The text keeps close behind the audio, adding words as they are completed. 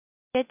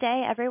Good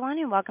day, everyone,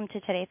 and welcome to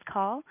today's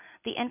call.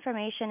 The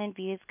information and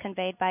views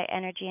conveyed by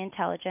Energy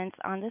Intelligence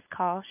on this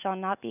call shall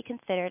not be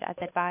considered as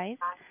advice,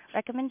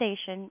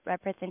 recommendation,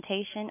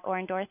 representation, or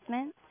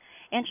endorsement,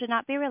 and should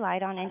not be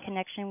relied on in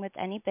connection with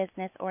any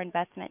business or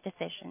investment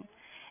decision.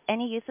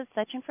 Any use of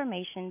such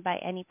information by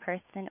any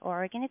person or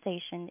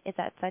organization is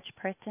at such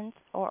person's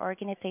or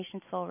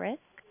organization's full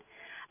risk.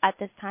 At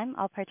this time,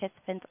 all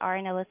participants are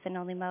in a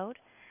listen-only mode.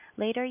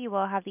 Later, you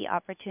will have the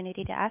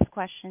opportunity to ask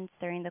questions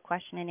during the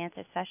question and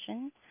answer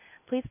session.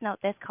 Please note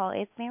this call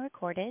is being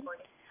recorded.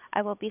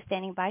 I will be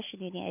standing by should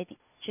you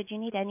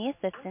need any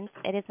assistance.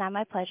 It is now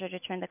my pleasure to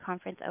turn the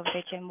conference over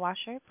to Jim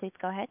Washer. Please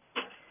go ahead.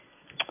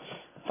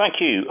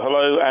 Thank you.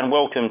 Hello and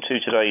welcome to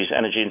today's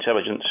Energy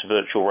Intelligence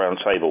Virtual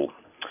Roundtable.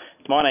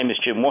 My name is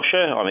Jim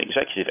Washer. I'm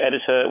Executive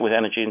Editor with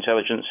Energy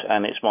Intelligence,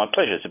 and it's my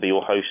pleasure to be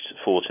your host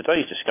for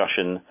today's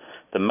discussion,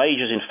 The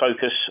Majors in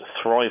Focus,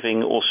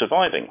 Thriving or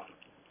Surviving?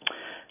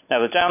 Now,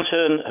 the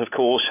downturn, of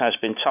course, has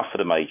been tough for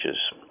the majors.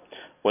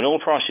 When oil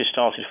prices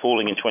started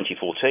falling in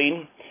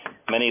 2014,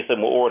 many of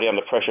them were already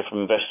under pressure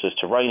from investors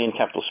to rein in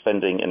capital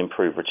spending and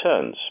improve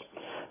returns.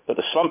 But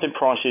the slump in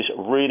prices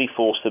really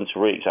forced them to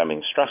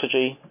re-examine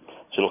strategy,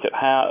 to look at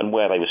how and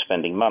where they were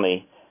spending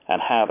money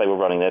and how they were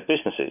running their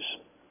businesses.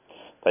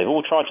 They've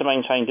all tried to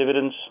maintain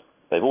dividends,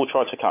 they've all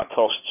tried to cut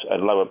costs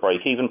and lower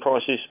break-even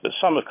prices, but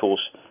some, of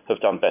course,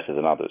 have done better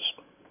than others.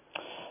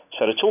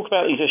 So to talk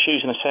about these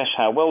issues and assess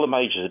how well the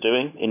majors are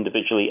doing,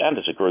 individually and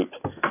as a group,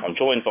 I'm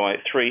joined by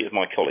three of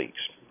my colleagues.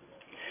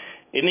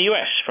 In the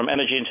US, from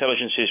Energy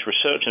Intelligence's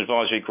Research and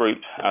Advisory Group,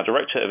 our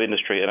Director of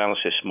Industry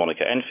Analysis,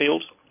 Monica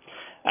Enfield,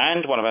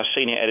 and one of our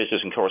senior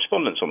editors and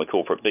correspondents on the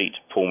corporate beat,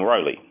 Paul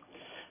Moroli.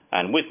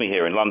 And with me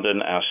here in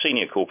London, our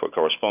senior corporate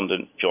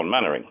correspondent, John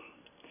Mannering.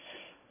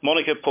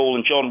 Monica, Paul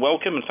and John,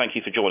 welcome and thank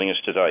you for joining us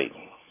today.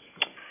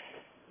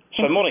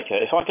 So Monica,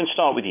 if I can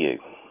start with you.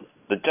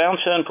 The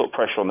downturn put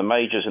pressure on the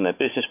majors and their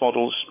business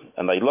models,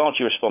 and they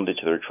largely responded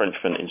to the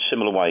retrenchment in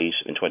similar ways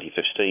in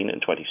 2015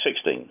 and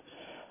 2016.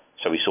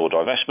 So we saw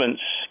divestments,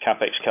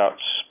 capex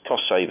cuts,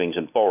 cost savings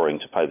and borrowing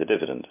to pay the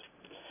dividend.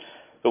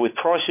 But with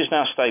prices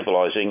now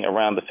stabilising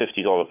around the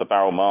 $50 per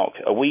barrel mark,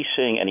 are we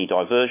seeing any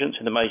divergence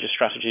in the major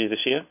strategy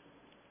this year?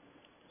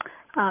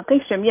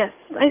 Thanks, Jim. Yes,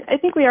 I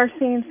think we are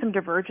seeing some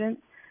divergence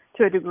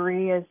to a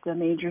degree as the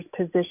majors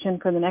position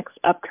for the next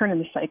upturn in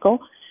the cycle,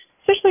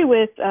 especially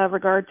with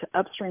regard to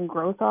upstream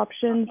growth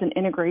options and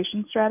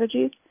integration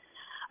strategies.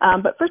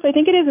 But first, I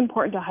think it is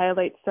important to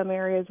highlight some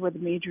areas where the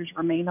majors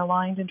remain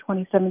aligned in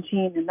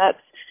 2017, and that's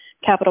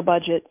capital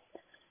budgets,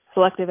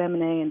 selective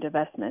M&A, and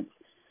divestments.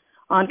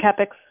 On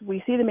CapEx,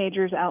 we see the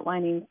majors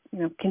outlining,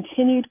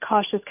 continued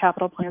cautious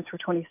capital plans for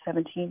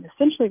 2017,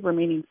 essentially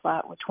remaining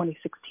flat with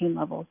 2016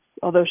 levels,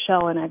 although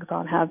Shell and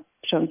Exxon have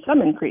shown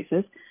some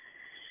increases.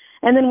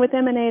 And then with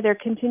M&A, there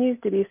continues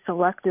to be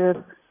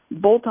selective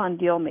bolt-on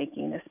deal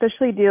making,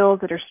 especially deals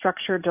that are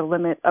structured to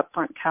limit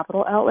upfront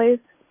capital outlays.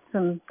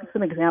 Some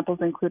examples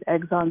include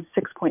Exxon's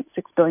 $6.6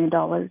 billion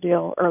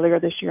deal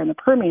earlier this year in the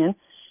Permian,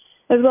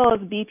 as well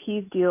as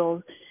BP's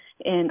deals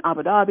in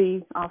Abu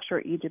Dhabi, offshore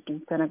Egypt,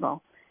 and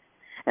Senegal.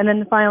 And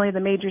then finally, the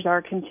majors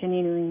are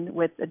continuing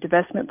with the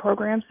divestment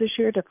programs this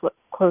year to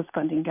close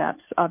funding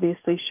gaps.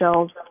 Obviously,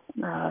 Shell's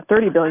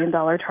 $30 billion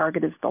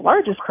target is the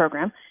largest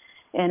program,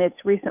 and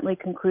it's recently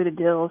concluded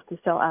deals to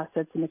sell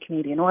assets in the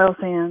Canadian oil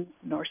sands,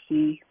 North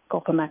Sea,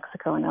 Gulf of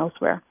Mexico, and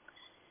elsewhere.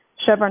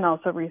 Chevron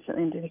also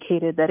recently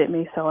indicated that it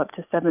may sell up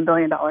to $7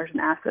 billion in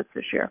assets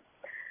this year.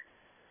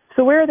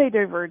 So where are they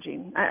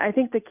diverging? I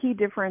think the key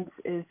difference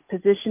is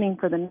positioning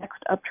for the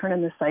next upturn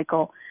in the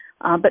cycle,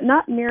 but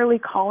not merely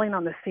calling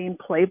on the same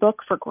playbook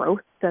for growth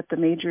that the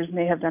majors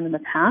may have done in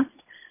the past.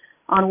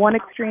 On one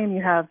extreme,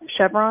 you have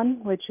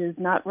Chevron, which is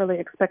not really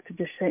expected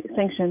to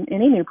sanction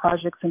any new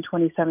projects in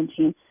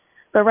 2017,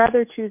 but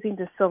rather choosing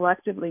to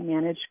selectively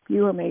manage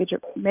fewer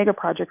mega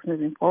projects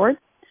moving forward.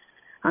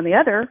 On the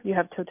other, you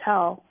have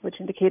Total, which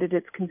indicated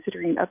it's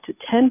considering up to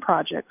 10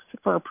 projects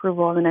for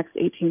approval in the next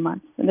 18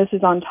 months, and this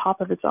is on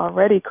top of its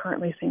already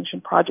currently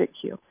sanctioned project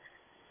queue.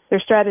 Their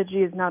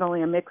strategy is not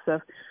only a mix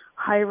of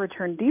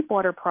high-return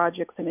deepwater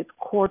projects in its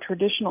core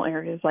traditional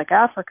areas like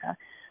Africa,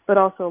 but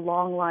also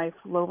long-life,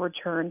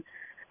 low-decline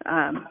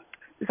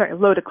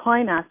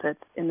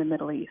assets in the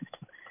Middle East.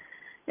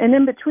 And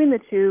in between the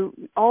two,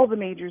 all the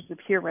majors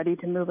appear ready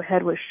to move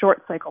ahead with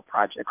short-cycle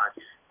projects,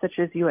 such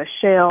as U.S.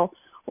 shale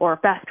or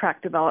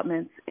fast-track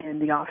developments in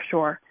the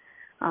offshore.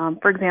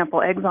 For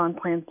example, Exxon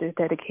plans to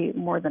dedicate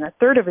more than a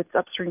third of its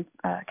upstream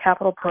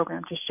capital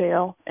program to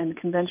shale and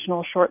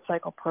conventional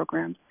short-cycle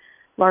programs,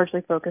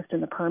 largely focused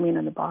in the Permian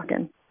and the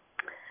Bakken.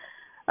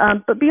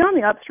 But beyond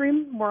the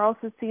upstream, we're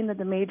also seeing that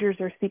the majors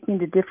are seeking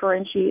to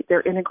differentiate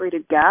their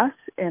integrated gas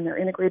and their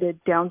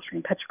integrated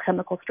downstream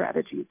petrochemical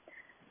strategies,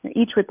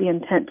 each with the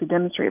intent to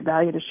demonstrate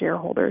value to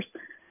shareholders.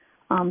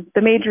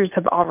 The majors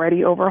have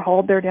already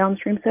overhauled their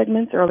downstream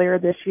segments earlier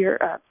this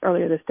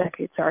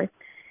decade,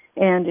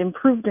 and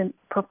improved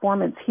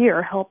performance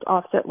here helped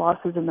offset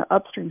losses in the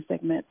upstream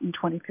segment in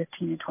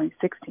 2015 and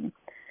 2016.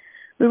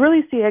 We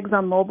really see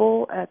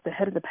ExxonMobil at the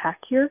head of the pack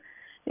here,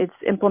 It's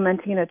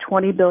implementing a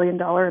 $20 billion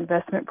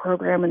investment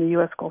program in the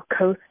U.S. Gulf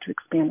Coast to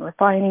expand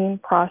refining,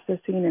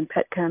 processing, and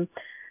petchem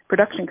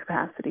production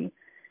capacity.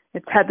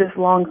 It's had this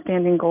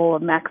long-standing goal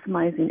of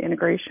maximizing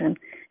integration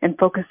and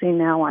focusing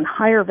now on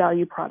higher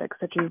value products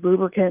such as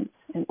lubricants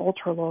and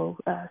ultra-low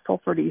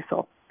sulfur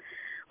diesel.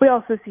 We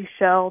also see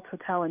Shell,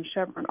 Total, and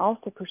Chevron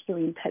also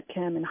pursuing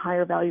petchem and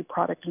higher value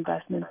product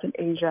investments in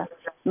Asia,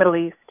 Middle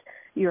East,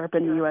 Europe,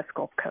 and the U.S.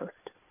 Gulf Coast.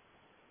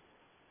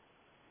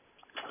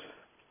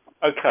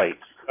 Okay,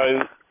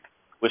 so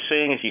we're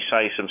seeing, as you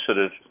say, some sort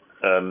of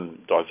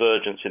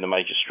divergence in the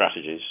major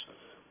strategies.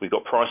 We've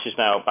got prices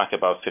now back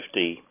above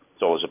 $50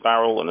 a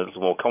barrel and a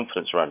little more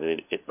confidence around in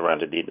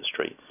the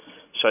industry.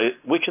 So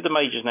which of the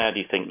majors now do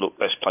you think look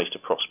best placed to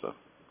prosper?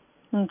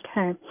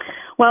 Okay.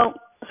 Well,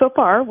 so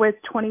far with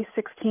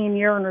 2016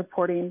 year-end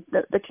reporting,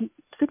 the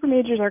super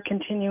majors are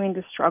continuing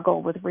to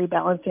struggle with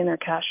rebalancing their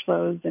cash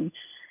flows and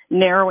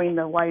narrowing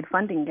the wide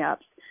funding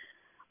gaps.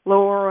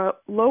 Lower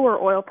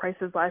oil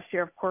prices last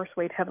year, of course,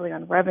 weighed heavily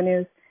on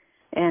revenues,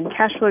 and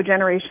cash flow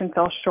generation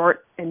fell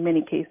short in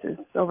many cases.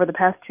 Over the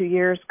past 2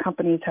 years,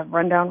 companies have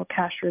run down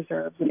cash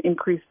reserves and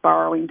increased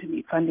borrowing to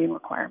meet funding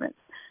requirements.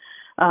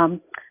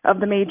 Of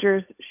the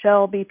majors,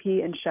 Shell,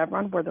 BP, and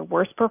Chevron were the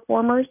worst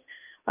performers,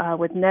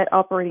 with net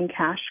operating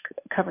cash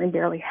covering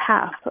barely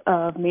half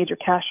of major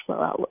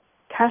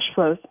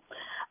outflows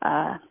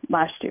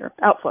last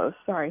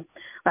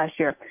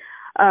year.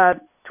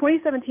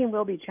 2017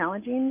 will be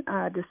challenging,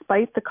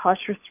 despite the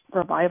cautious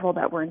revival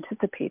that we're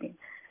anticipating.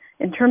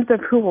 In terms of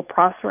who will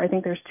prosper, I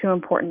think there's two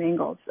important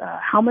angles.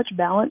 How much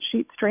balance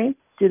sheet strength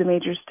do the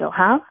majors still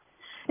have,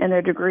 and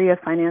their degree of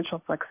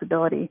financial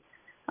flexibility?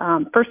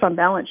 First, on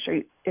balance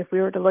sheet, if we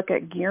were to look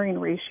at gearing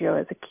ratio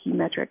as a key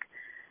metric,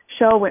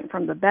 Shell went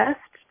from the best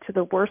to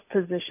the worst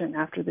position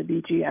after the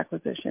BG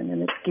acquisition,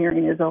 and its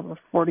gearing is over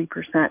 40%.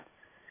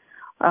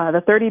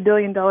 The $30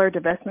 billion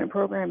divestment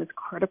program is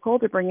critical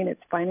to bringing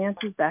its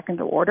finances back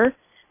into order,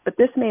 but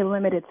this may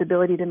limit its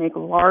ability to make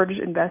large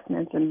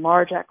investments and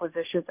large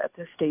acquisitions at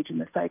this stage in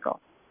the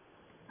cycle.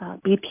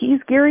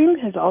 BP's gearing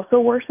has also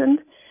worsened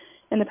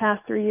in the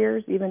past 3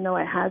 years, even though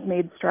it has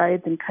made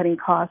strides in cutting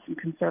costs and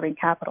conserving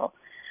capital.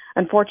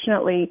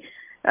 Unfortunately,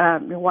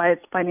 while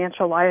its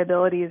financial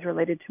liabilities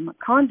related to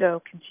Macondo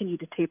continue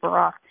to taper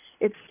off,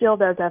 it still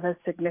does have a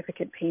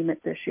significant payment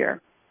this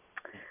year.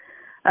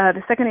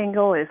 The second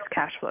angle is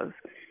cash flows.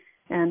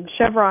 And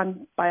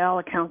Chevron, by all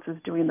accounts, is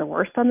doing the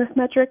worst on this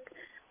metric,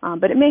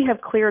 but it may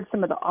have cleared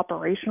some of the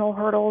operational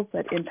hurdles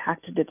that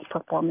impacted its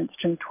performance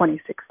in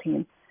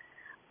 2016.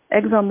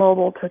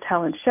 ExxonMobil,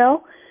 Total, and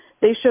Shell,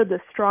 they showed the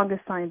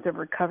strongest signs of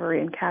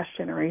recovery and cash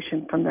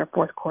generation from their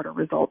fourth quarter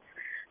results.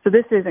 So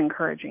this is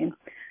encouraging.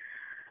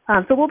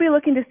 So we'll be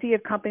looking to see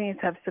if companies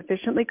have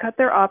sufficiently cut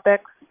their OPEX,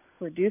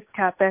 reduced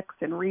CAPEX,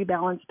 and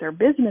rebalanced their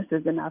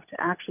businesses enough to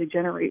actually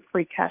generate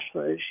free cash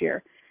flow this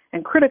year.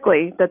 And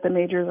critically, that the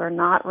majors are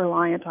not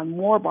reliant on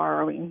more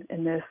borrowing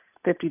in this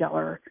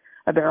 $50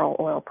 a barrel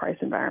oil price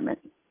environment.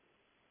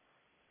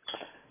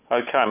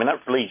 Okay, I mean, that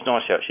leads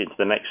nicely actually into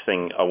the next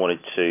thing I wanted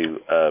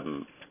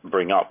to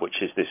bring up,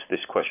 which is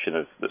this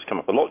question that's come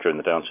up a lot during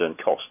the downturn,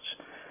 costs.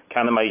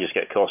 Can the majors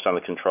get costs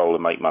under control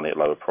and make money at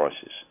lower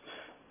prices?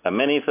 And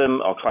many of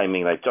them are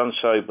claiming they've done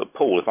so, but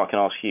Paul, if I can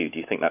ask you, do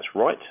you think that's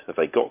right? Have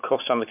they got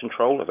costs under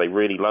control? Have they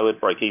really lowered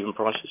break-even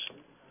prices?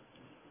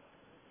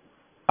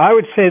 I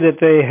would say that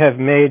they have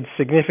made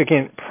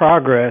significant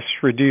progress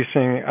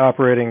reducing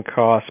operating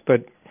costs,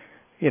 but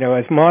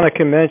as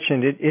Monica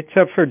mentioned, it's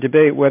up for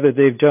debate whether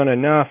they've done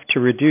enough to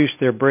reduce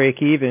their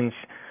break-evens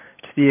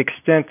to the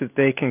extent that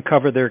they can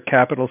cover their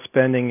capital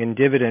spending and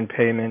dividend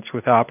payments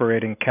with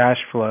operating cash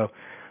flow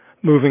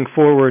moving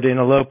forward in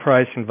a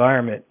low-price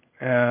environment.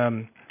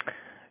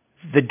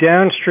 The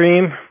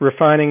downstream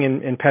refining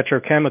and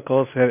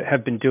petrochemicals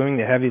have been doing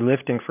the heavy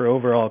lifting for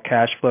overall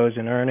cash flows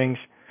and earnings.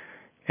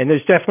 And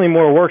there's definitely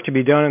more work to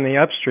be done in the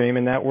upstream,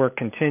 and that work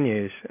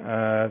continues.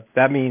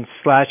 That means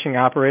slashing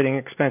operating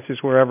expenses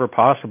wherever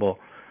possible.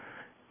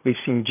 We've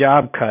seen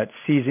job cuts,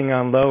 seizing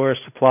on lower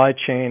supply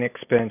chain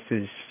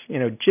expenses,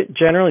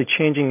 generally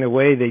changing the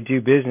way they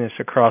do business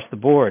across the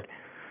board.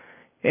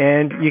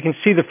 And you can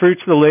see the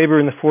fruits of the labor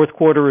in the fourth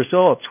quarter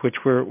results,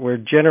 which were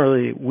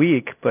generally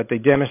weak, but they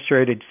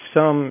demonstrated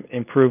some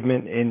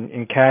improvement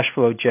in cash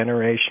flow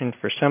generation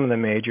for some of the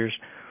majors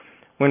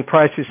when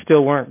prices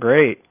still weren't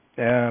great.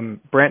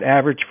 Brent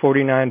averaged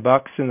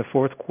 $49 in the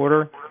fourth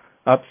quarter,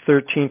 up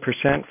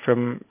 13%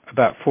 from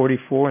about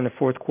 $44 in the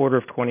fourth quarter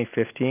of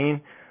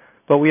 2015.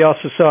 But we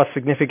also saw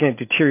significant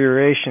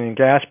deterioration in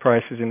gas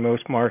prices in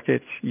most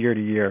markets year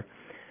to year.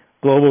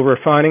 Global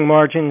refining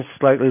margins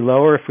slightly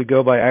lower if we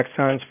go by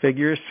Exxon's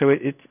figures. So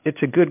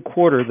it's a good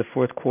quarter, the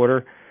fourth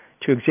quarter,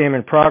 to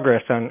examine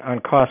progress on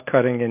cost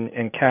cutting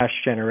and cash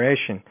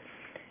generation.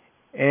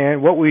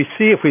 And what we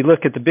see if we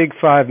look at the big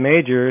five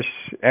majors,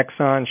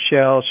 Exxon,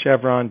 Shell,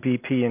 Chevron,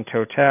 BP, and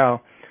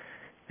Total,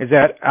 is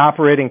that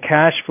operating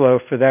cash flow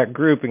for that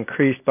group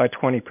increased by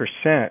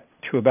 20%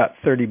 to about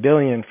 $30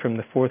 billion from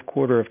the fourth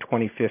quarter of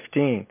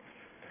 2015.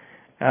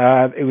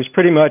 It was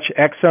pretty much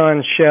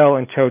Exxon, Shell,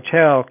 and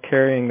Total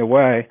carrying the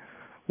way,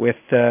 with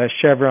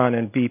Chevron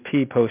and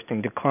BP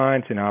posting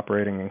declines in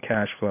operating and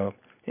cash flow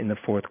in the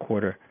fourth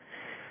quarter.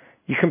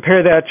 You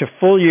compare that to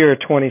full year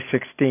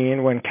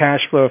 2016, when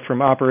cash flow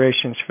from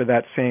operations for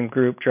that same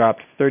group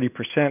dropped 30%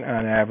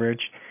 on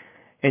average,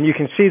 and you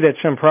can see that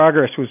some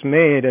progress was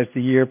made as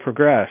the year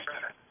progressed.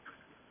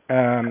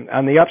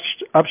 On the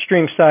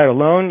upstream side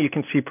alone, you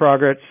can see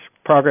progress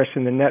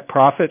in the net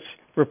profits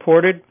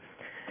reported.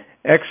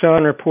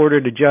 Exxon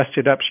reported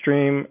adjusted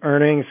upstream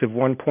earnings of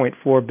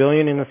 $1.4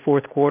 billion in the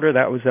fourth quarter.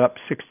 That was up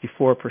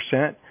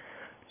 64%.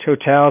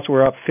 Totals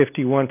were up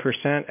 51%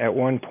 at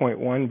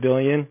 $1.1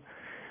 billion.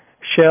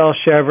 Shell,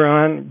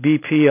 Chevron,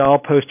 BP all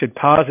posted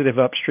positive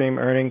upstream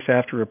earnings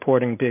after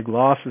reporting big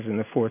losses in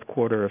the fourth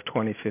quarter of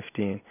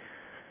 2015.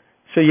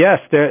 So yes,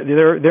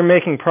 they're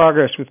making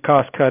progress with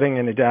cost cutting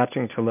and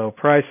adapting to low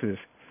prices.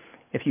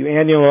 If you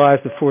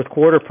annualize the fourth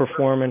quarter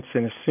performance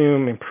and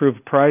assume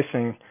improved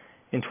pricing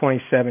in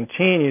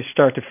 2017, you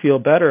start to feel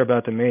better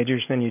about the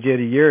majors than you did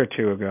a year or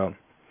two ago.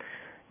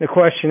 The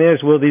question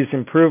is, will these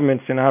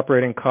improvements in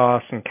operating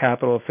costs and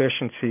capital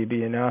efficiency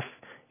be enough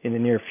in the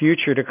near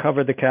future to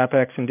cover the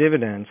capex and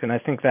dividends? And I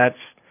think that's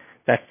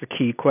the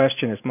key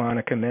question, as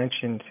Monica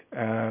mentioned,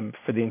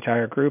 for the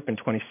entire group in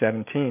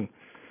 2017.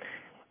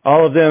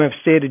 All of them have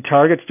stated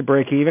targets to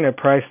break even at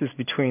prices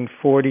between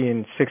 $40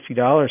 and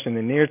 $60 in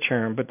the near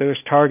term, but those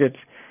targets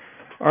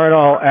aren't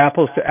all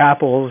apples to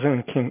apples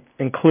and can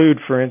include,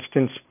 for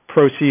instance,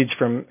 proceeds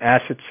from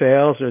asset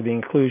sales or the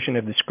inclusion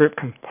of the scrip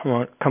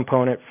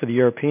component for the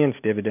Europeans'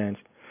 dividends.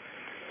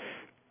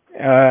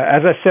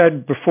 As I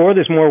said before,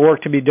 there's more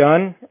work to be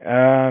done.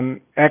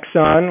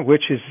 Exxon,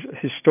 which is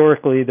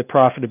historically the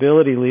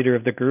profitability leader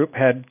of the group,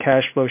 had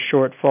cash flow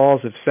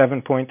shortfalls of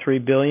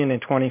 $7.3 billion in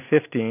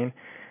 2015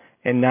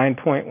 and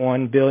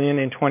 $9.1 billion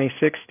in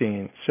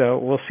 2016. So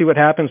we'll see what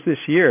happens this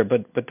year,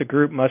 but the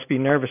group must be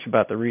nervous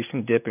about the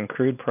recent dip in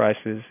crude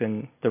prices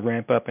and the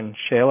ramp up in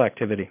shale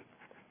activity.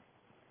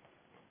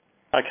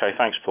 Okay,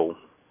 thanks, Paul.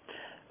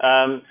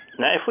 Now,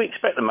 if we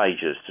expect the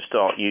majors to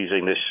start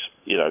using this,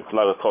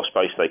 lower cost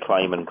base they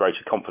claim and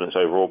greater confidence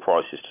over oil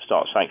prices to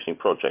start sanctioning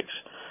projects,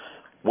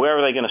 where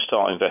are they going to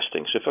start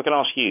investing? So if I can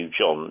ask you,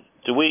 John,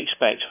 do we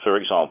expect, for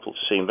example, to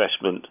see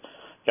investment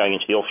going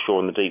into the offshore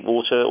and the deep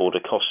water, or do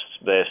costs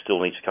there still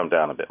need to come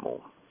down a bit more?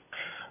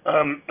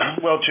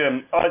 Well,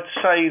 Jim, I'd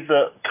say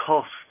that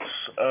costs,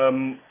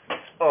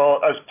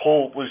 are, as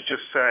Paul was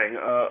just saying,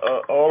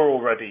 are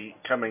already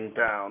coming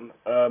down.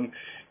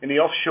 In the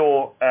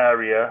offshore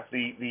area,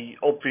 the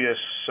obvious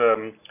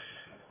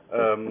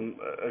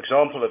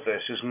example of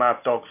this is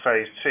Mad Dog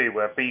Phase 2,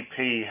 where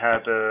BP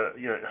had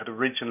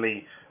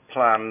originally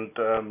planned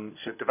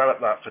to develop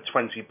that for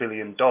 $20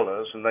 billion,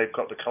 and they've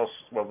got the cost,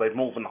 they've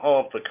more than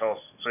halved the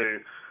cost to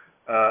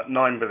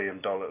 $9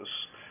 billion.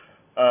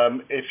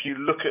 If you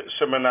look at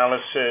some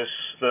analysis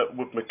that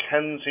Wood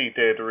Mackenzie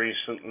did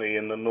recently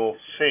in the North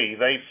Sea,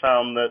 they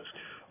found that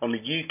on the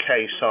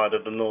UK side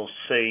of the North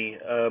Sea,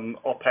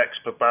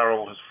 OPEX per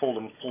barrel has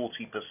fallen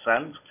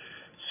 40%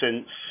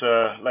 since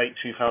late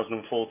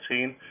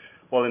 2014,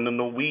 while in the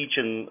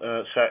Norwegian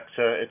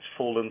sector it's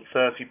fallen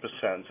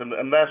 30%.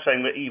 And they're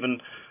saying that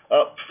even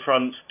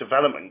upfront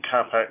development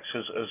capex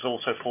has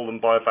also fallen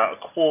by about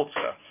a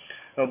quarter.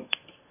 Now,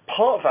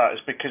 part of that is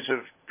because of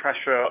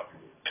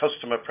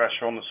customer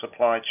pressure on the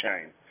supply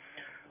chain.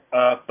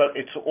 But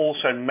it's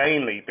also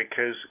mainly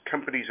because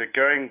companies are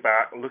going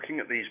back, looking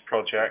at these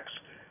projects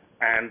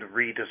and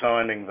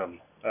redesigning them,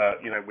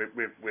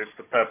 with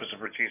the purpose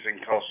of reducing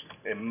costs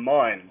in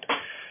mind.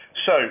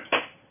 So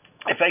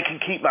if they can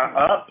keep that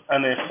up,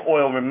 and if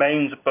oil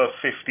remains above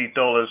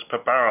 $50 per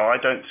barrel, I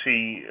don't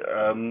see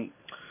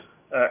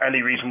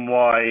any reason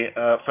why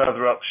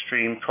further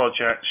upstream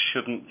projects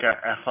shouldn't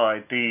get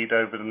FID'd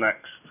over the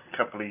next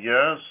couple of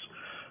years.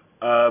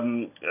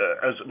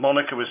 As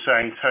Monica was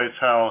saying,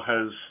 Total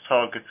has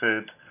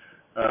targeted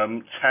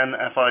 10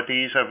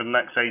 FIDs over the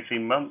next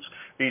 18 months.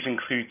 These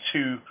include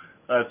 2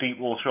 deep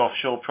water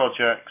offshore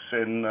projects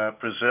in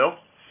Brazil.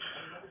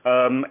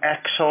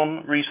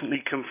 Exxon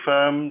recently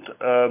confirmed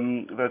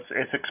that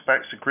it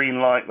expects to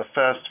greenlight the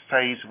first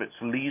phase of its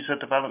Liza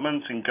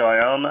development in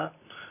Guyana.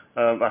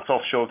 That's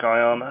offshore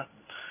Guyana.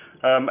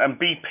 And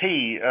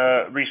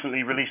BP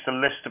recently released a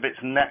list of its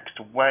next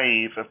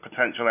wave of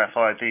potential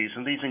FIDs,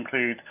 and these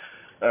include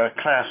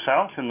Clare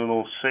South in the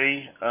North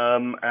Sea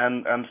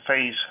and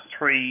Phase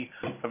 3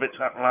 of its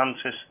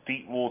Atlantis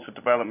deep water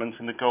development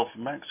in the Gulf of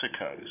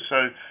Mexico.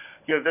 So,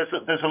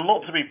 there's a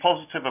lot to be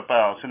positive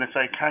about, and if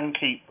they can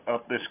keep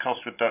up this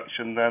cost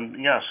reduction, then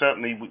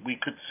certainly we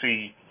could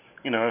see,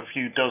 a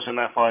few dozen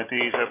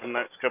FIDs over the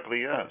next couple of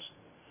years.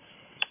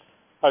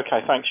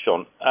 Okay, thanks,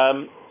 John.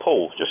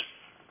 Paul, just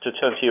to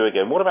turn to you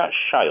again, what about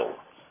shale?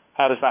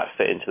 How does that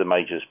fit into the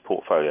majors'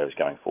 portfolios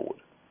going forward?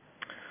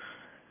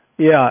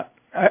 Yeah,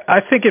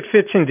 I think it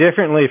fits in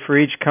differently for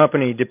each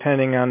company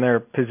depending on their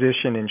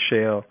position in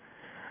shale.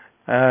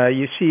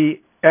 You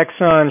see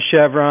Exxon,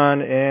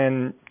 Chevron,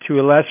 and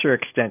to a lesser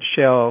extent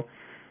Shell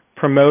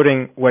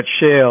promoting what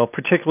shale,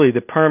 particularly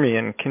the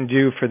Permian, can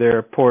do for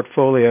their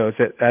portfolios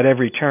at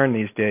every turn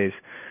these days.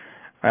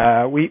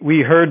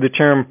 We heard the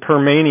term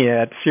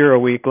Permania at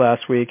CERAWeek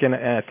last week, and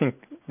I think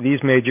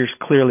these majors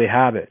clearly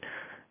have it.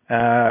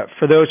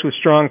 For those with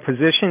strong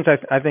positions,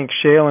 I think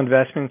shale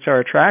investments are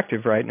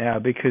attractive right now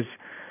because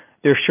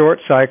they're short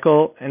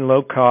cycle and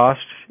low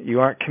cost.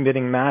 You aren't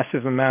committing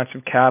massive amounts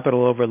of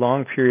capital over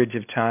long periods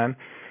of time.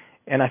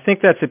 And I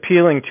think that's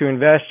appealing to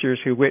investors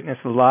who witness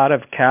a lot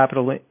of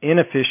capital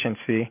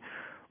inefficiency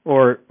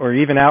or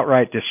even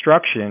outright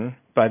destruction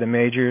by the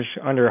majors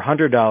under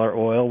 $100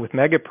 oil with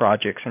mega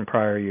projects in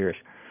prior years.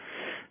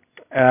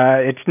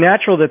 It's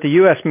natural that the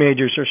U.S.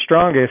 majors are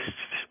strongest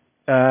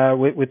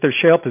with their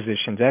shale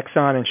positions.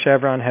 Exxon and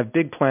Chevron have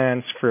big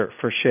plans for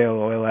shale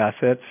oil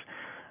assets.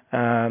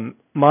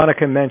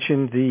 Monica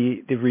mentioned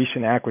the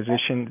recent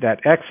acquisition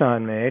that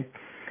Exxon made.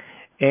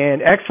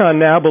 And Exxon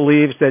now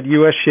believes that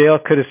U.S. shale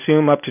could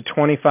assume up to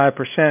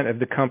 25% of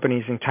the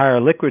company's entire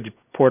liquid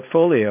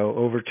portfolio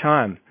over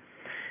time.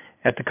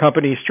 At the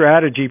company's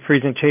strategy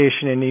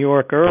presentation in New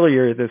York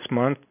earlier this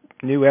month,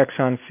 new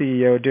Exxon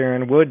CEO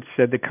Darren Woods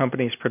said the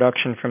company's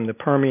production from the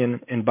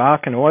Permian and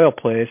Bakken oil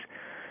plays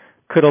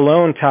could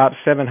alone top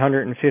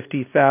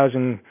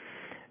 750,000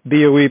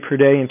 BOE per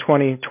day in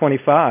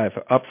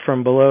 2025, up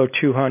from below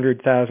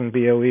 200,000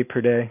 BOE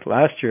per day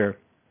last year.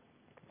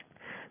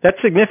 That's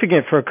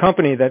significant for a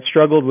company that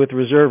struggled with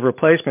reserve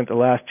replacement the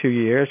last 2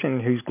 years and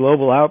whose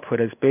global output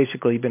has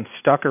basically been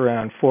stuck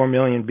around 4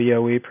 million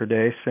BOE per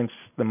day since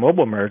the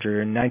Mobil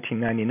merger in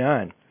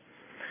 1999.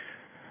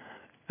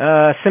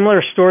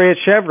 Similar story at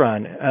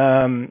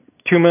Chevron.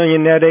 2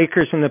 million net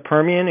acres in the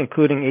Permian,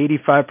 including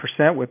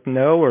 85% with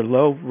no or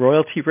low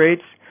royalty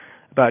rates,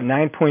 about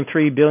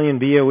 9.3 billion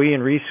BOE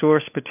in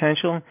resource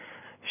potential.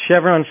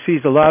 Chevron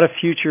sees a lot of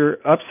future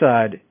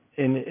upside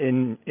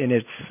in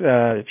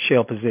its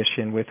shale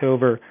position, with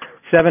over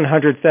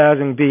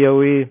 700,000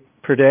 BOE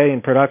per day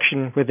in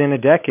production within a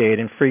decade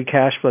and free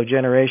cash flow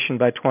generation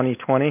by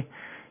 2020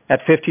 at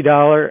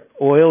 $50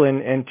 oil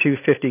and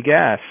 $2.50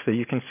 gas. So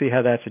you can see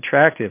how that's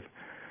attractive.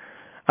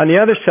 On the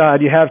other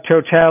side, you have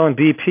Total and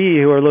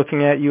BP who are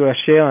looking at U.S.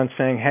 shale and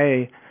saying,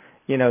 hey,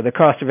 the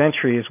cost of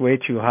entry is way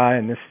too high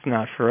and this is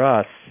not for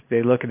us.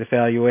 They look at the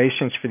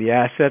valuations for the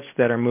assets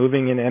that are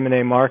moving in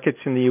M&A markets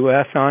in the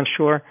U.S.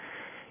 onshore,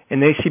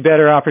 and they see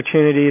better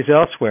opportunities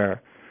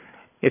elsewhere.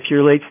 If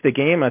you're late to the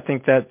game, I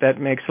think that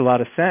makes a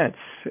lot of sense.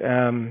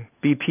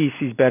 BP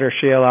sees better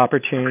shale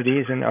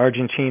opportunities in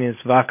Argentina's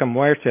Vaca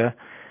Muerta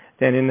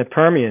than in the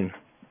Permian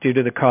due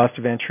to the cost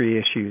of entry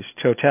issues.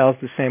 Total's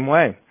the same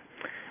way.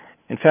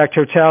 In fact,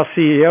 Total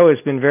CEO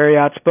has been very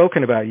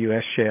outspoken about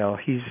U.S. shale.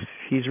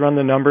 He's run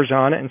the numbers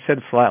on it and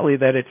said flatly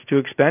that it's too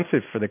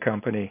expensive for the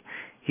company.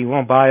 He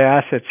won't buy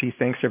assets he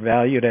thinks are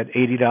valued at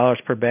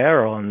 $80 per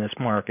barrel in this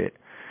market.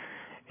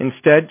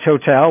 Instead,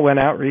 Total went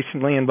out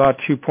recently and bought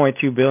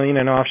 $2.2 billion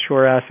in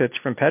offshore assets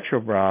from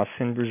Petrobras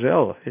in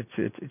Brazil.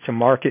 It's a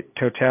market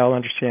Total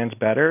understands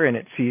better, and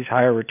it sees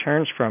higher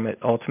returns from it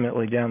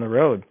ultimately down the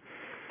road.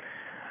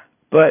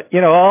 But,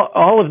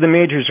 all of the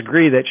majors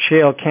agree that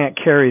shale can't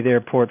carry their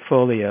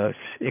portfolios.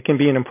 It can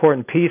be an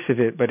important piece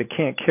of it, but it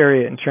can't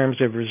carry it in terms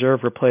of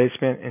reserve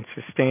replacement and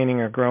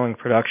sustaining or growing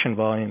production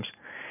volumes.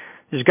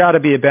 There's got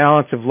to be a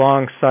balance of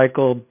long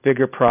cycle,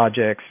 bigger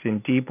projects in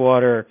deep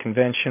water,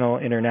 conventional,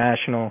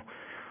 international,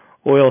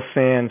 oil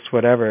sands,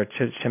 whatever,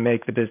 to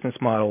make the business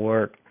model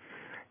work.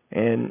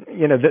 And,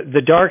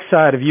 the dark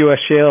side of U.S.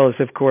 shale is,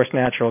 of course,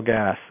 natural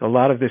gas. A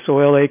lot of this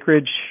oil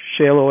acreage,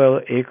 shale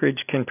oil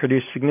acreage, can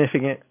produce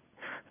significant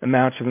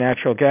amounts of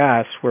natural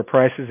gas where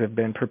prices have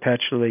been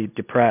perpetually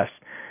depressed.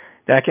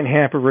 That can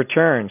hamper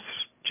returns.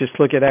 Just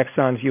look at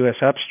Exxon's U.S.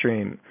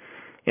 upstream.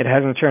 It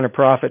hasn't turned a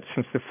profit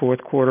since the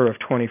fourth quarter of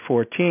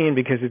 2014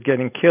 because it's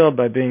getting killed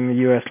by being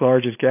the U.S.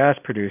 largest gas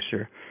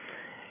producer.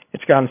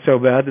 It's gotten so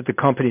bad that the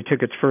company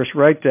took its first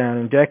write-down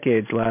in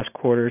decades last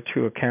quarter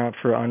to account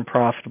for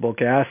unprofitable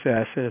gas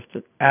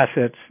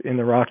assets in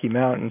the Rocky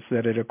Mountains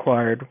that it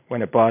acquired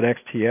when it bought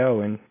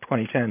XTO in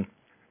 2010.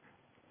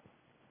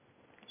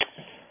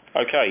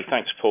 Okay,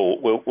 thanks,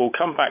 Paul. We'll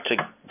come back to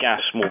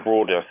gas more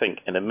broadly, I think,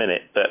 in a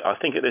minute. But I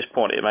think at this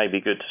point it may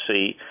be good to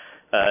see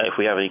if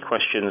we have any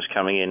questions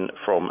coming in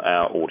from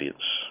our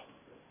audience.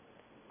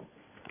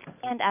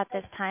 And at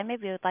this time,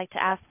 if you would like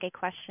to ask a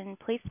question,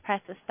 please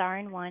press the star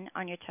and 1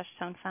 on your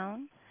touch-tone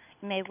phone.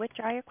 You may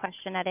withdraw your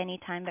question at any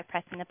time by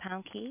pressing the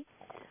pound key.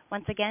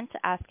 Once again,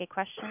 to ask a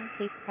question,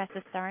 please press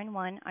the star and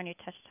 1 on your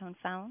touch-tone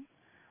phone.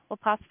 We'll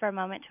pause for a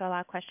moment to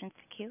allow questions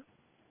to queue.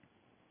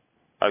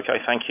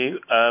 Okay, thank you.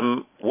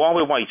 While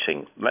we're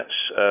waiting, let's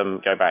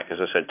go back, as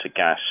I said, to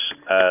gas.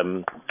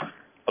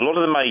 A lot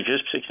of the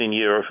majors, particularly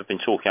in Europe, have been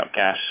talking up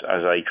gas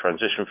as a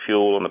transition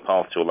fuel on the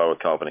path to a lower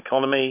carbon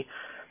economy.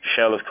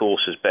 Shell, of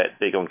course, has bet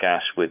big on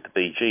gas with the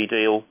BG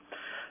deal.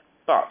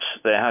 But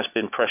there has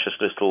been precious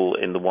little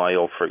in the way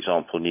of, for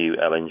example, new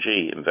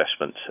LNG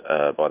investment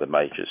by the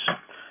majors.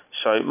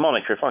 So,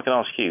 Monica, if I can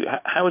ask you,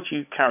 how would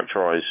you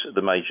characterize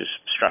the majors'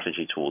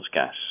 strategy towards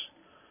gas?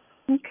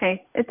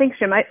 Okay. Thanks,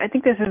 Jim. I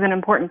think this is an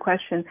important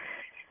question.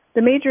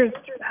 The majors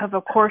have,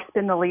 of course,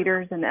 been the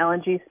leaders in the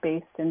LNG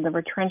space, and the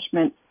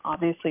retrenchment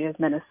obviously has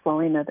meant a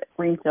slowing of the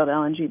greenfield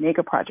LNG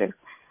mega projects.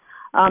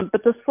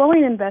 But the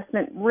slowing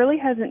investment really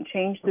hasn't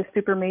changed the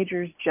super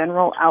majors'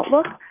 general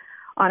outlook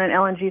on an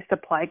LNG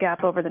supply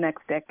gap over the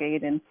next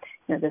decade, and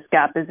this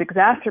gap is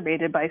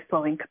exacerbated by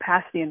slowing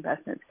capacity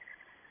investments.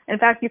 In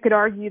fact, you could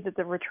argue that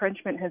the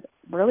retrenchment has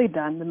really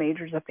done the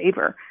majors a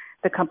favor.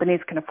 The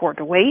companies can afford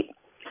to wait,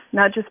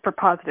 not just for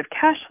positive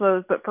cash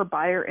flows, but for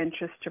buyer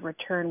interest to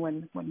return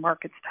when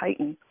markets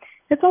tighten.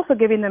 It's also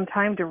giving them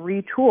time to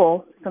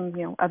retool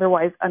some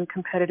otherwise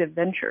uncompetitive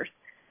ventures.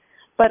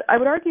 But I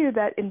would argue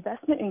that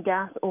investment in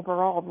gas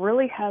overall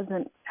really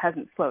hasn't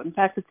slowed. In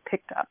fact, it's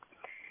picked up.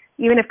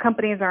 Even if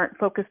companies aren't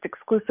focused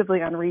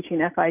exclusively on reaching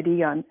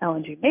FID on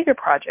LNG mega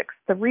projects,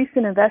 the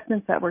recent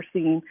investments that we're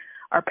seeing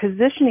are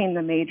positioning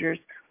the majors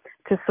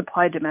to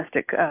supply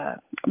domestic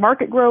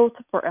market growth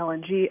for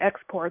LNG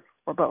exports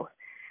or both.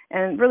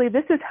 And really,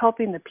 this is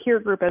helping the peer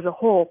group as a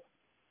whole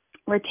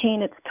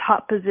retain its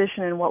top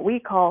position in what we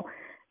call,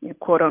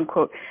 quote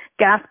unquote,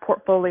 gas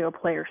portfolio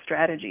player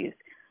strategies.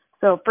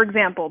 So, for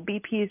example,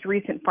 BP's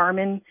recent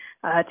farm-in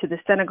to the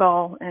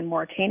Senegal and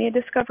Mauritania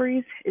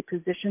discoveries, it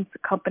positions the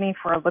company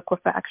for a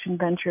liquefaction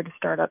venture to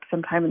start up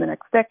sometime in the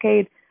next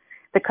decade.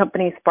 The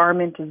company's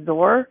farm-in to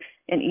Zohr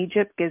in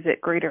Egypt gives it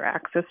greater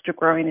access to the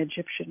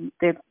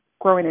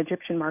growing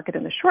Egyptian market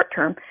in the short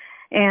term.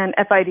 And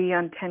FID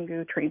on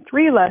Tangguh Train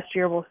 3 last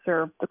year will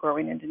serve the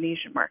growing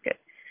Indonesian market.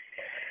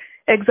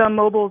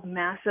 ExxonMobil's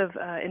massive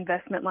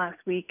investment last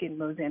week in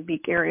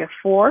Mozambique Area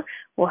 4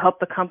 will help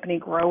the company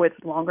grow its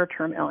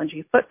longer-term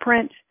LNG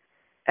footprint.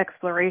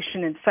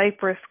 Exploration in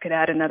Cyprus could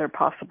add another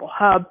possible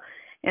hub.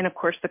 And, of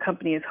course, the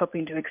company is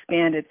hoping to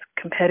expand its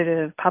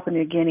competitive Papua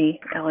New Guinea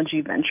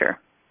LNG venture.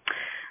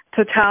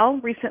 Total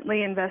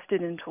recently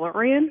invested in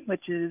Tellurian,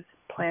 which is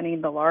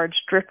planning the large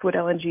Driftwood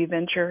LNG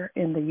venture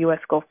in the U.S.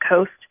 Gulf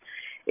Coast.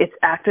 It's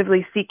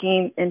actively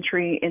seeking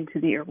entry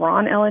into the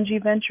Iran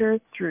LNG venture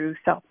through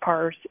South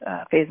Pars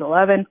Phase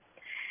 11.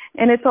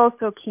 And it's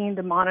also keen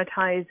to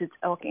monetize its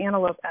Elk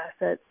Antelope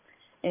assets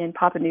in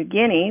Papua New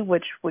Guinea,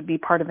 which would be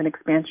part of an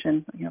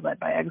expansion led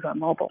by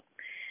ExxonMobil.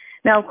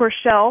 Now, of course,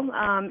 Shell,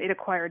 it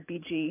acquired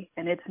BG,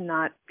 and it's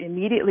not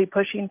immediately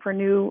pushing for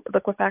new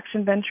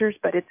liquefaction ventures,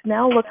 but it's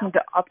now looking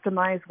to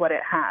optimize what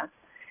it has.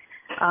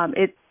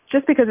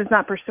 Just because it's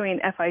not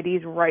pursuing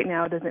FIDs right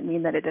now doesn't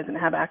mean that it doesn't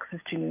have access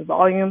to new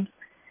volumes.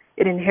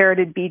 It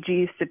inherited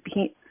BG's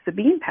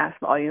Sabine Pass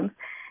volumes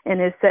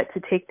and is set to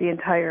take the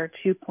entire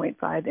 2.5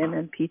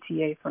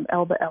 MMPTA from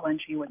Elba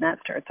LNG when that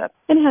starts up,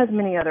 and has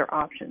many other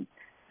options.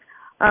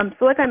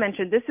 So like I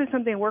mentioned, this is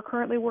something we're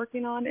currently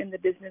working on in the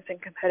Business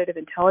and Competitive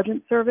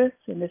Intelligence Service,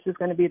 and this is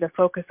going to be the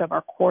focus of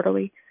our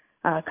quarterly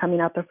coming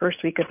out the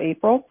first week of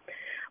April.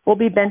 We'll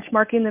be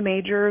benchmarking the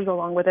majors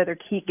along with other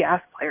key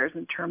gas players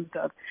in terms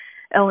of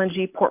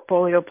LNG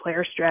portfolio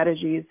player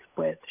strategies,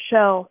 with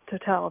Shell,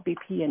 Total,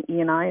 BP, and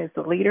Eni as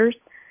the leaders,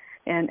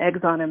 and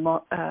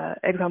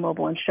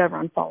ExxonMobil and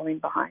Chevron following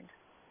behind.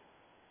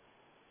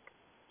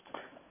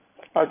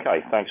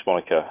 Okay, thanks,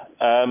 Monica.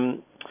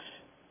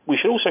 We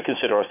should also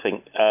consider, I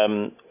think,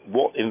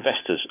 what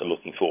investors are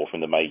looking for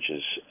from the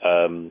majors.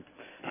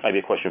 Maybe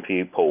a question for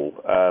you, Paul.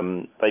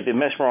 They've been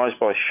mesmerised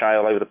by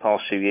shale over the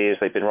past few years.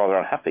 They've been rather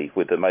unhappy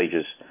with the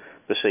majors'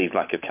 perceived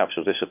lack of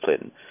capital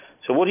discipline.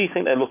 So what do you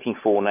think they're looking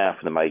for now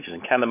from the majors,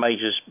 and can the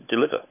majors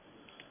deliver?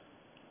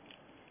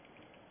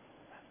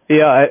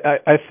 Yeah,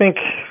 I think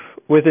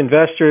with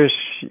investors,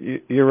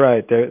 you're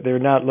right. They're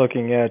not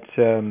looking at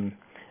the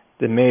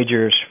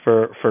majors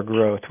for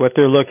growth. What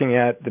they're looking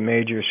at the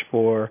majors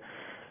for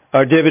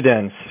are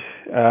dividends,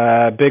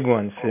 big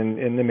ones,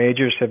 and the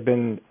majors have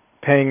been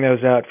paying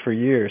those out for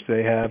years.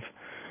 They have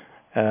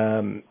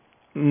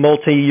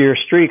multi-year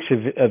streaks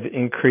of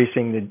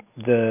increasing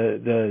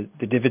the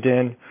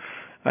dividend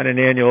on an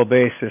annual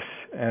basis.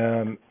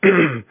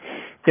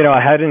 I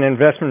had an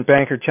investment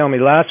banker tell me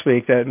last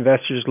week that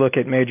investors look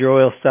at major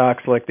oil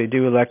stocks like they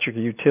do electric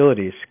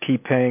utilities,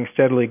 keep paying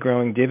steadily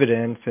growing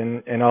dividends,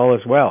 and all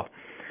is well.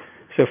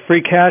 So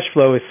free cash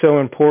flow is so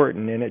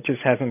important, and it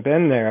just hasn't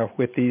been there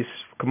with these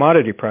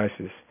commodity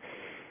prices.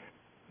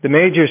 The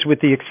majors, with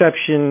the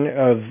exception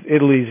of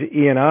Italy's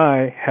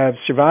Eni, have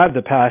survived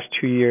the past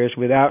 2 years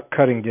without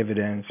cutting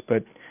dividends,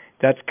 but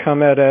that's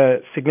come at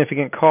a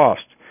significant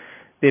cost.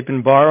 They've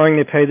been borrowing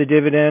to pay the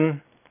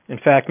dividend. In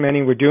fact,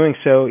 many were doing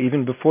so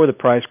even before the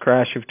price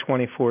crash of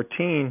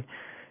 2014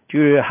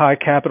 due to high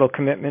capital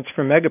commitments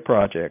for mega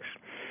projects.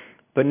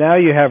 But now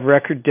you have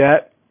record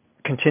debt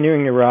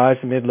continuing to rise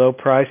amid low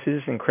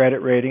prices, and credit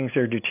ratings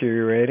are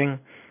deteriorating.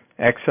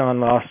 Exxon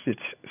lost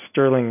its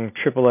sterling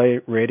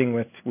AAA rating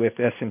with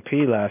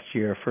S&P last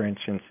year, for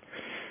instance.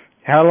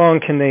 How long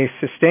can they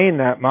sustain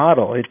that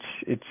model?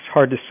 It's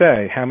hard to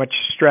say. How much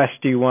stress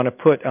do you want to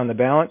put on the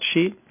balance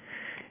sheet?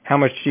 How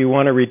much do you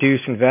want to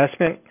reduce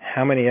investment?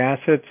 How many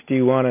assets do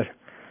you want to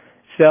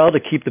sell to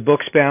keep the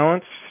books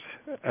balanced?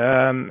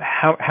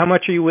 How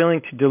much are you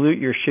willing to dilute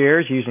your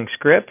shares using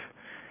scrip?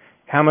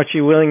 How much are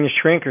you willing to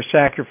shrink or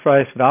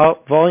sacrifice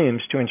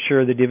volumes to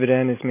ensure the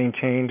dividend is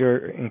maintained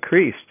or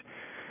increased?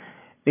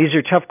 These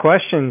are tough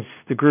questions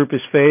the group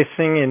is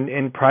facing,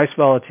 and price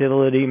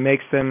volatility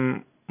makes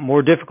them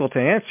more difficult to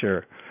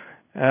answer.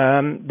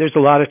 There's a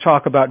lot of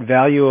talk about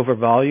value over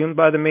volume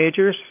by the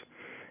majors,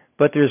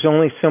 but there's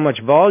only so much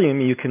volume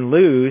you can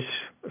lose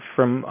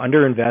from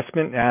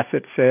underinvestment,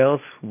 asset sales,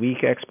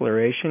 weak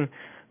exploration,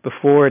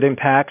 before it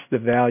impacts the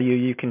value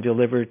you can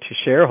deliver to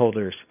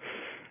shareholders.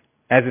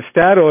 As a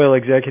Statoil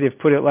executive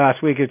put it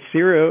last week at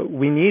CIRA,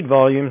 we need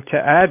volume to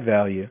add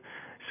value,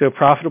 so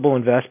profitable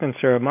investments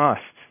are a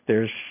must.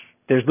 There's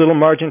little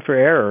margin for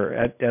error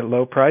at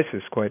low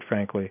prices, quite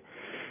frankly.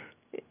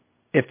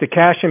 If the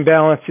cash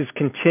imbalances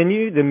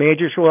continue, the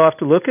majors will have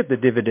to look at the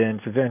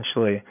dividends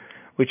eventually,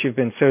 which have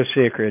been so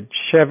sacred.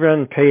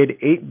 Chevron paid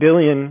 $8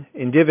 billion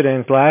in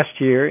dividends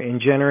last year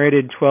and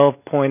generated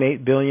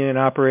 $12.8 billion in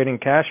operating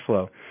cash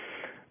flow.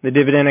 The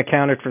dividend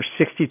accounted for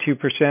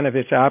 62% of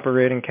its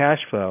operating cash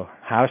flow.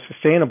 How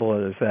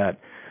sustainable is that?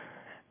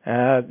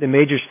 The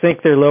majors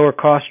think their lower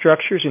cost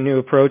structures and new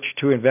approach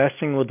to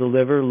investing will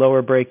deliver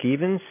lower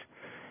break-evens,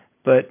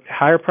 but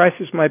higher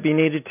prices might be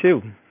needed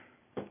too.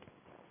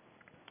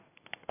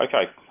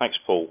 Okay, thanks,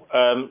 Paul.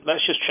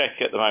 Let's just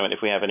check at the moment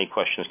if we have any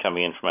questions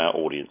coming in from our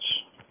audience.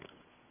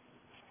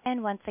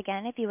 And once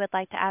again, if you would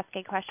like to ask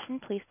a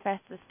question, please press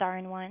the star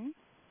and 1.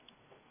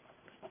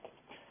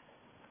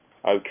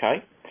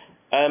 Okay.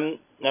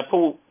 Now,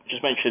 Paul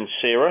just mentioned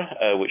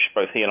CIRA, which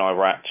both he and I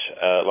were at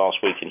last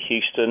week in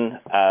Houston.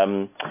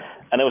 And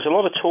there was a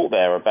lot of talk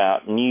there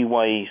about new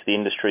ways the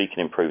industry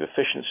can improve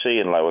efficiency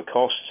and lower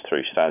costs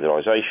through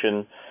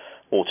standardization,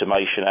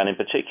 automation, and in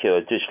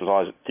particular,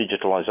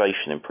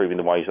 digitalization, improving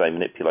the ways they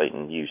manipulate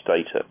and use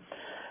data.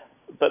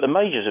 But the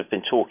majors have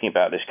been talking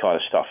about this kind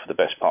of stuff for the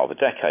best part of a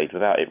decade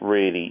without it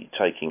really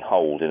taking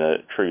hold in a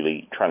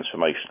truly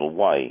transformational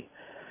way.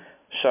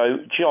 So,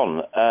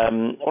 John, I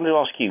wanted to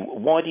ask you,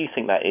 why do you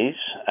think that is?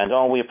 And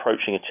are we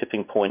approaching a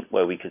tipping point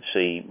where we could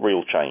see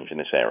real change in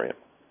this area?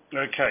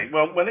 Okay,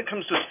 well, when it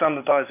comes to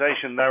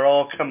standardization, there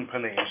are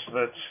companies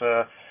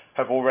that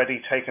have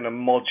already taken a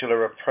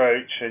modular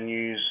approach and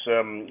use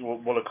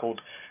what are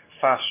called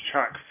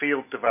fast-track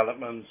field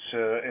development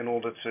in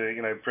order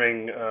to,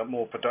 bring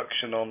more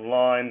production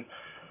online.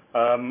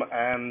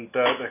 And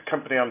the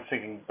company I'm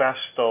thinking best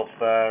of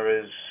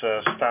there is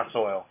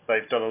Statoil.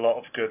 They've done a lot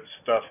of good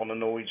stuff on the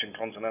Norwegian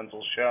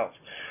continental shelf.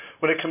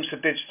 When it comes to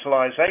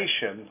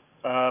digitalization,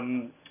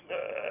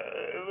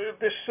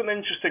 this is an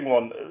interesting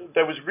one.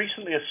 There was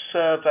recently a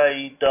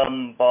survey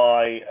done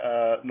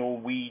by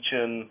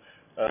Norwegian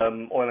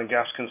oil and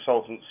gas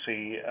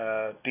consultancy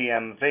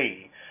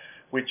DNV,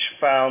 which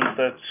found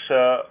that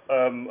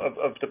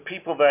of the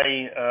people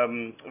they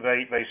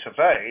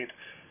surveyed,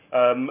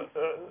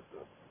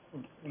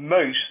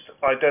 most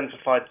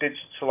identified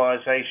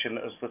digitalization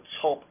as the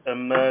top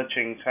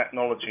emerging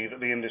technology that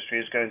the industry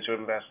is going to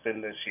invest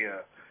in this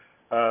year,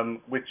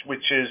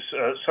 which is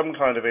some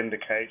kind of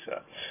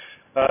indicator.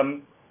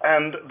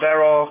 And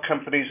there are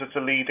companies that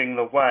are leading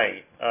the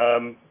way.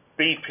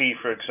 BP,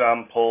 for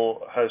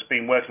example, has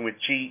been working with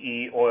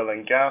GE Oil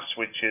and Gas,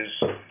 which is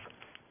a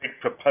big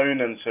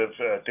proponent of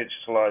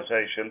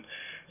digitalization,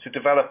 to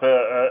develop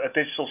a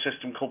digital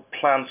system called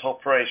Plant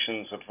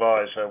Operations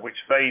Advisor, which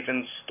they've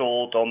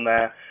installed on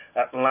their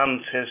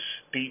Atlantis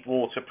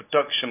deepwater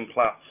production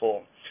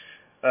platform.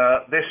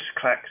 This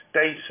collects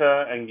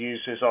data and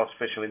uses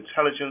artificial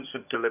intelligence to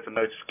deliver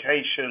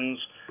notifications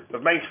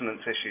of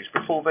maintenance issues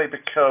before they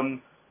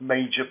become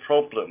major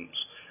problems.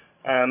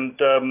 And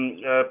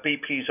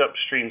BP's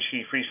upstream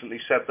chief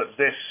recently said that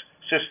this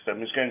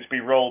system is going to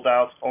be rolled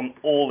out on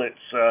all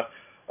its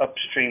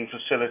upstream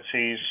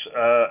facilities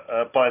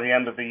by the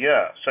end of the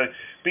year. So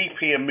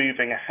BP are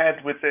moving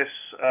ahead with this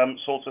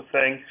sort of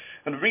thing.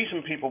 And the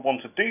reason people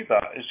want to do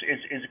that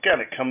is again,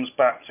 it comes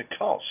back to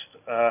cost.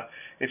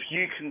 If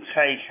you can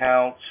take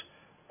out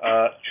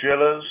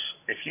drillers,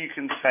 if you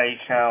can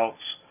take out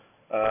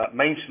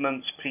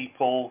maintenance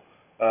people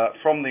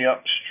from the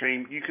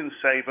upstream, you can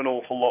save an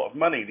awful lot of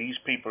money. These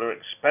people are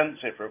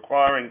expensive.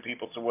 Requiring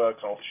people to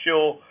work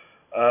offshore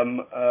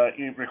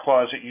it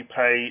requires that you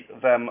pay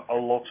them a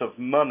lot of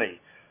money.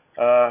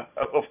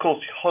 Of course,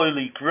 the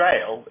holy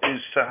grail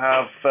is to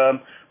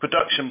have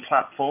production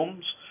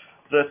platforms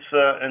that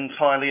are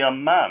entirely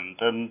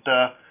unmanned. And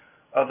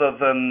other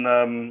than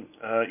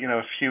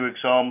a few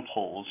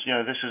examples,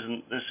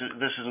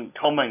 this isn't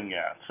common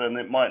yet, and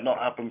it might not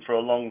happen for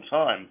a long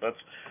time. But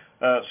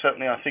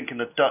certainly, I think in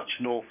the Dutch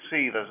North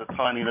Sea, there's a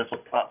tiny little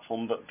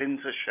platform that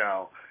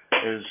Wintershall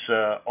is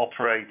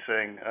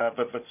operating,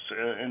 but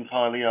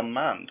entirely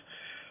unmanned.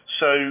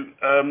 So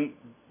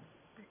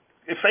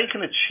if they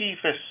can achieve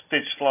this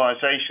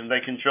digitalization,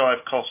 they can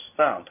drive costs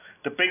down.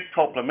 The big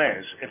problem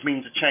is it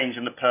means a change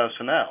in the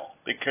personnel,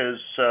 because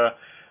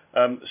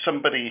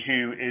somebody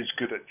who is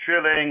good at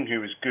drilling,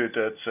 who is good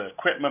at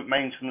equipment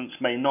maintenance,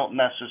 may not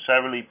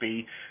necessarily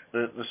be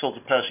the sort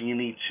of person you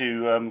need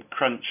to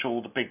crunch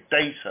all the big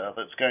data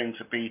that's going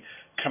to be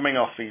coming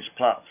off these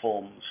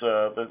platforms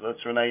that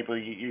enable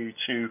you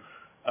to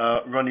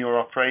run your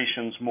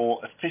operations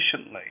more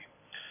efficiently.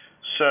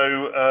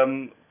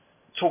 So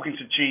talking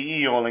to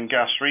GE Oil and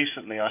Gas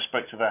recently, I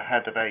spoke to their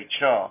head of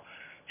HR.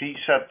 He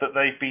said that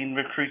they've been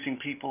recruiting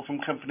people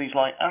from companies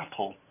like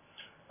Apple.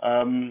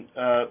 They've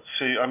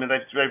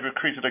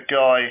recruited a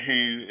guy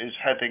who is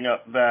heading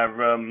up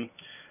their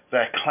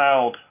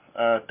cloud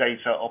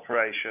data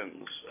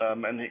operations,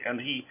 and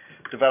he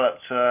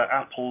developed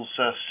Apple's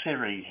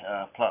Siri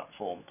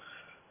platform.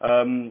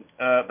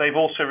 They've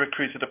also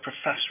recruited a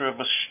professor of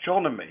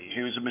astronomy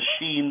who is a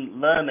machine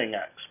learning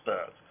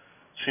expert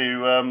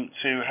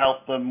to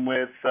help them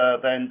with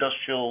their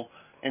industrial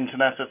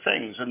Internet of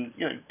Things. And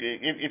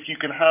if you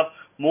can have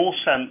more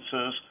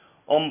sensors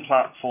on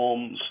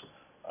platforms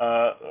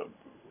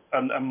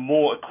and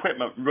more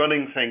equipment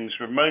running things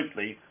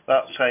remotely,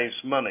 that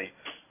saves money.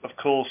 Of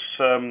course,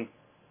 at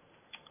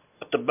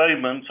the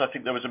moment, I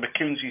think there was a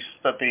McKinsey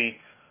study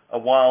a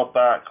while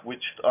back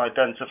which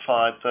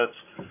identified that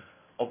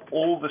of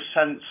all the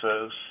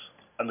sensors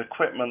and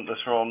equipment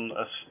that are on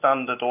a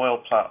standard oil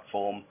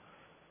platform,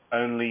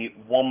 only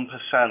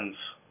 1%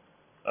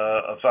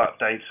 of that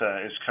data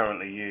is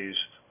currently used.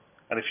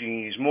 And if you can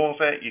use more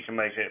of it, you can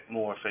make it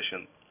more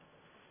efficient.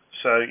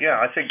 So yeah,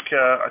 I think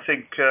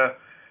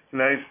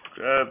there's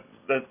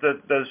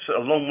a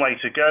long way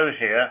to go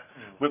here.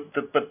 But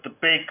the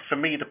big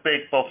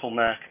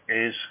bottleneck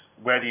is,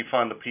 where do you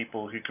find the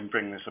people who can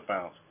bring this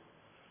about?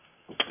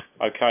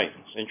 Okay,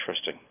 that's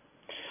interesting.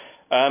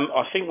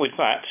 I think with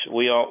that,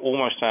 we are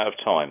almost out of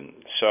time.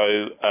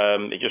 So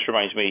it just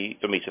remains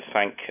for me to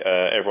thank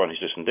everyone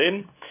who's listened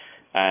in,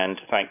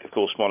 and thank, of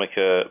course,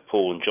 Monica,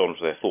 Paul and John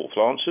for their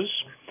thoughtful answers.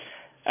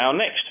 Our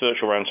next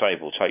virtual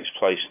roundtable takes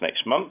place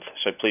next month,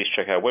 so please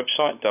check our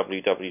website,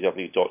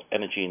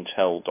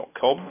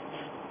 www.energyintel.com.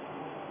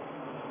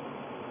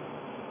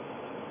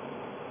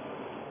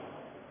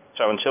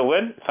 So until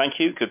then, thank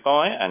you,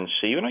 goodbye, and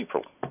see you in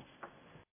April.